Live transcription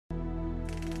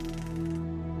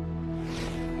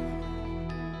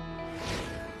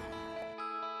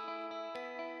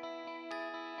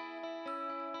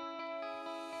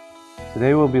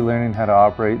Today we'll be learning how to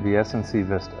operate the S&C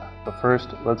Vista, but first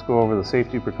let's go over the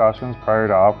safety precautions prior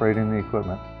to operating the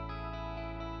equipment.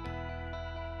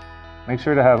 Make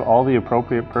sure to have all the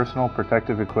appropriate personal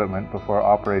protective equipment before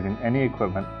operating any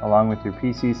equipment, along with your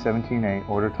PC-17A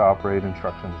order to operate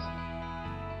instructions.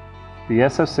 The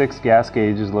SF6 gas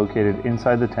gauge is located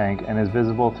inside the tank and is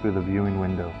visible through the viewing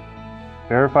window.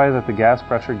 Verify that the gas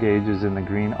pressure gauge is in the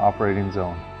green operating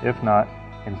zone. If not,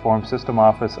 inform System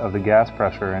Office of the gas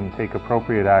pressure and take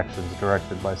appropriate actions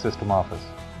directed by System Office.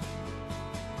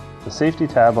 The safety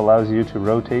tab allows you to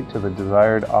rotate to the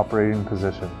desired operating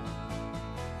position.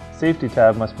 Safety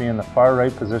tab must be in the far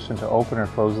right position to open or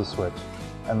close the switch,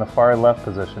 and the far left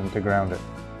position to ground it.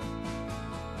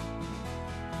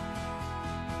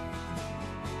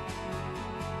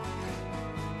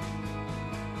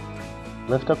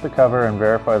 Lift up the cover and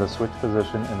verify the switch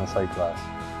position in the sight glass.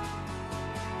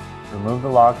 Remove the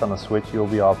lock on the switch you will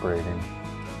be operating.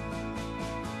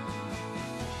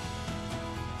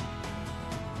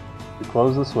 To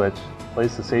close the switch,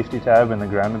 place the safety tab in the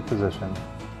grounded position,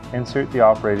 insert the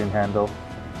operating handle,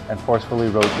 and forcefully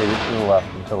rotate it to the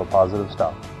left until a positive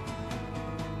stop.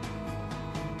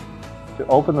 To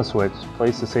open the switch,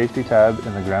 place the safety tab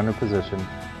in the grounded position,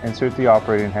 insert the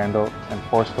operating handle, and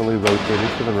forcefully rotate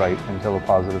it to the right until a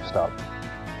positive stop.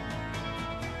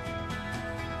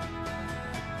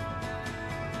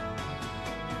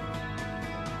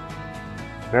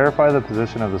 Verify the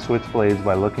position of the switch blades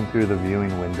by looking through the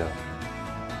viewing window.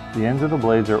 The ends of the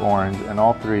blades are orange and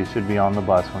all three should be on the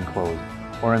bus when closed,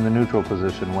 or in the neutral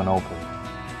position when open.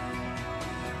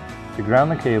 To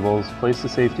ground the cables, place the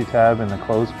safety tab in the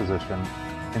closed position,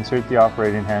 insert the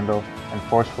operating handle, and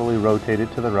forcefully rotate it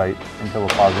to the right until a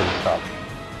positive stop.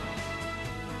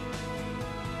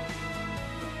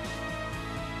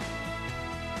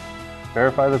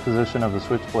 Verify the position of the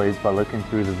switch blades by looking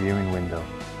through the viewing window.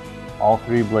 All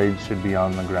three blades should be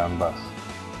on the ground bus.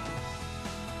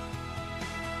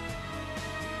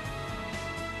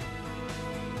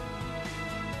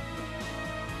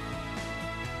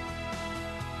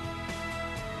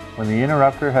 When the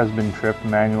interrupter has been tripped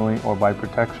manually or by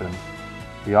protection,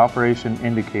 the operation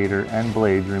indicator and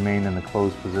blades remain in the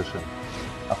closed position.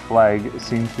 A flag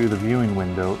seen through the viewing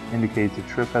window indicates a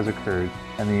trip has occurred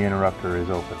and the interrupter is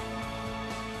open.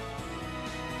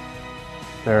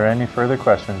 If there are any further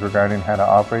questions regarding how to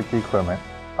operate the equipment,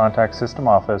 contact System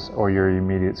Office or your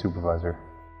immediate supervisor.